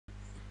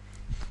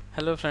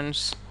Hello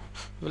friends,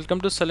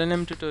 welcome to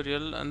Selenium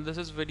tutorial, and this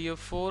is video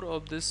 4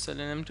 of this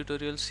Selenium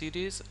tutorial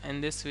series.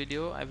 In this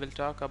video I will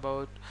talk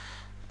about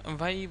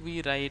why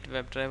we write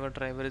Webdriver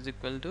driver is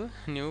equal to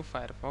new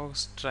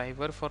Firefox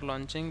driver for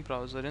launching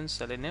browser in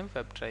Selenium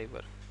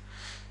Webdriver.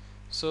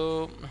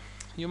 So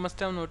you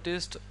must have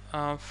noticed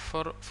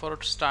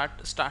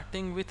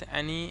starting with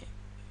any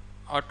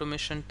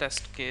automation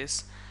test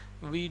case,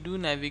 we do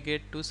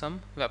navigate to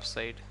some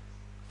website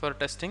for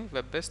testing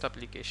web-based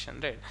application,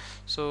 right?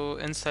 So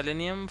in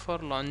Selenium, for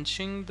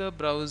launching the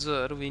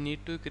browser, we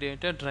need to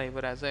create a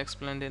driver. As I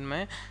explained in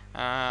my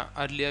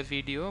earlier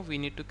video, we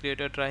need to create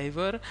a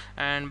driver,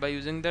 and by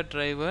using that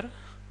driver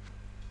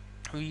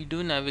we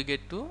do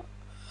navigate to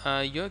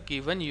your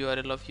given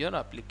URL of your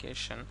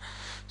application.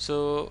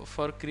 So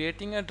for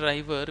creating a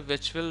driver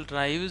which will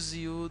drives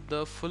you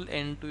the full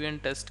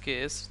end-to-end test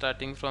case,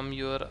 starting from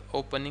your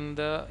opening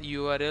the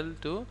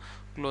URL to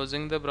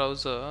closing the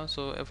browser.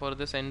 So for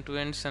this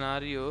end-to-end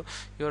scenario,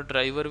 your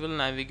driver will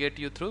navigate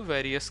you through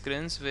various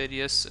screens,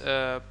 various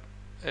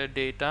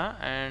data,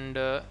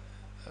 and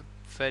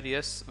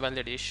various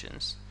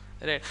validations,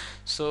 right?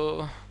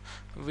 So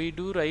we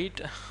do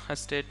write a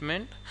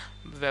statement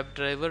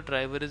WebDriver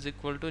driver is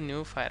equal to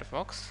new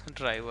Firefox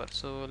driver.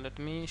 So let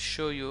me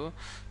show you.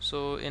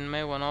 So in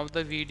my one of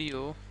the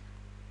video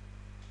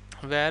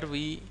where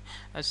we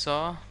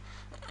saw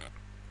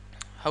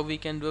how we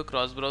can do a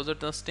cross-browser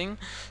testing,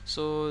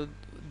 so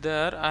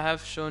there I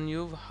have shown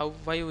you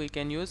why we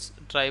can use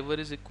driver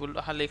is equal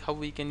to, how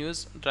we can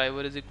use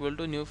driver is equal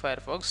to new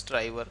Firefox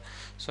driver.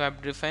 So I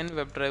have defined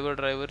WebDriver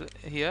driver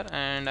here,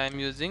 and I am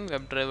using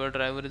WebDriver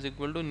driver is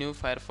equal to new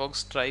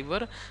Firefox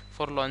driver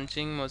for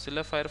launching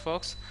Mozilla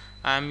Firefox.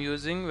 I am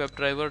using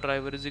WebDriver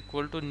driver is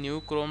equal to new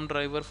Chrome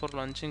driver for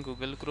launching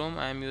Google Chrome.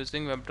 I am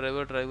using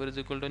WebDriver driver is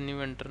equal to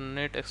new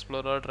Internet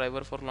Explorer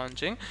driver for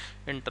launching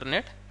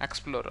Internet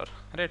Explorer.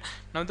 Right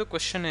now, the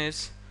question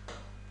is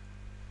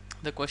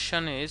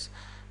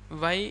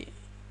why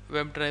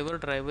WebDriver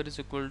driver is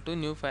equal to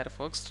new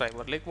Firefox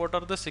driver. Like, what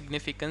are the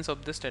significance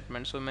of this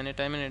statement? So many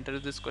times in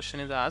interview this question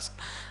is asked,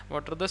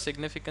 what are the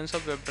significance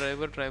of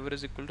WebDriver driver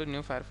is equal to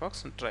new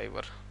Firefox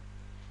driver?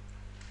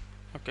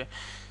 Okay,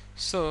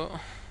 so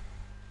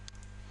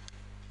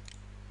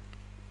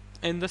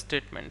in the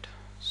statement,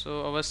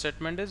 so our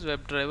statement is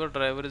WebDriver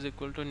driver is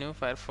equal to new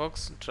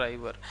Firefox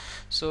driver.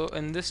 So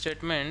in this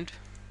statement,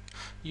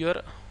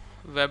 your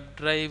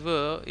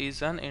WebDriver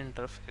is an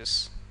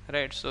interface,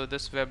 right? So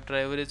this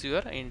WebDriver is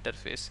your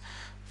interface,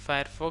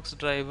 Firefox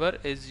driver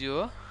is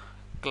your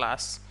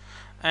class,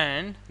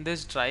 and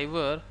this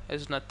driver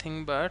is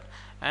nothing but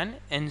an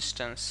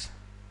instance,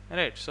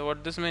 right? So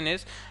what this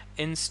means is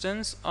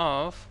instance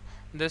of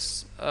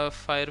this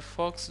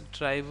Firefox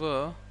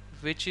driver,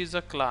 which is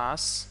a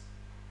class,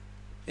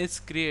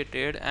 is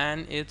created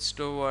and it's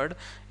stored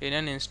in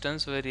an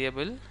instance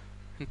variable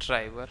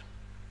driver,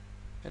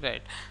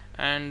 right?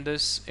 And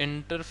this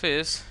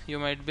interface, you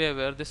might be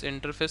aware, this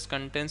interface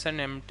contains an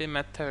empty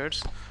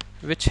methods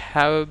which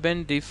have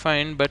been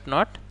defined but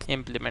not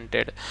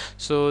implemented.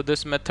 So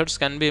this methods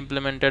can be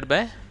implemented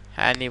by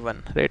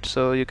anyone, right?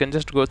 So you can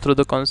just go through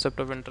the concept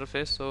of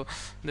interface. So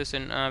this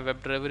in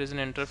WebDriver is an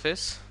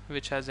interface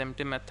which has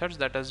empty methods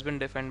that has been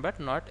defined but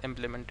not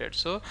implemented.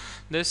 So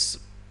this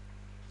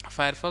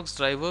Firefox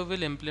driver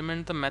will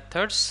implement the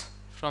methods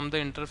from the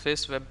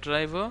interface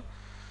WebDriver,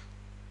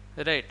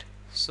 right?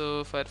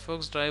 So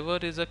Firefox driver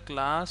is a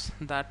class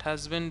that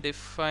has been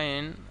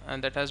defined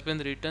and that has been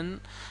written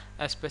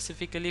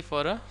specifically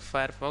for a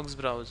Firefox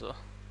browser.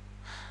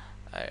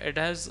 It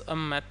has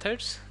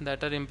methods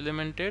that are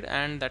implemented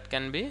and that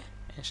can be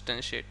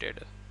instantiated.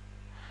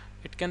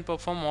 It can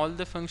perform all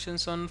the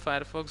functions on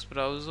Firefox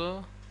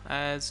browser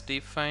as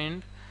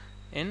defined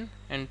in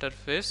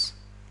interface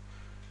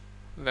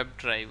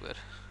WebDriver,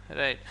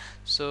 right?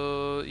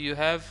 So you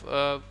have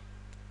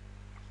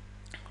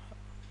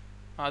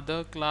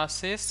other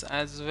classes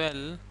as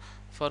well.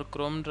 For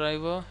Chrome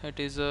driver, it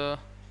is a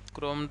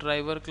Chrome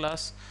driver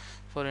class.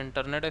 For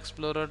Internet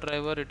Explorer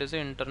driver, it is a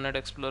Internet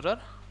Explorer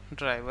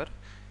driver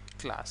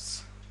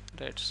class,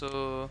 right?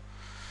 So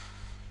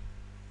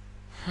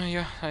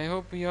yeah, I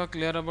hope you are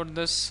clear about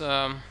this,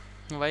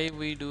 why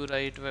we do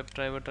write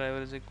WebDriver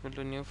driver is equal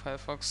to new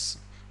Firefox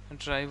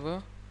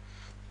driver.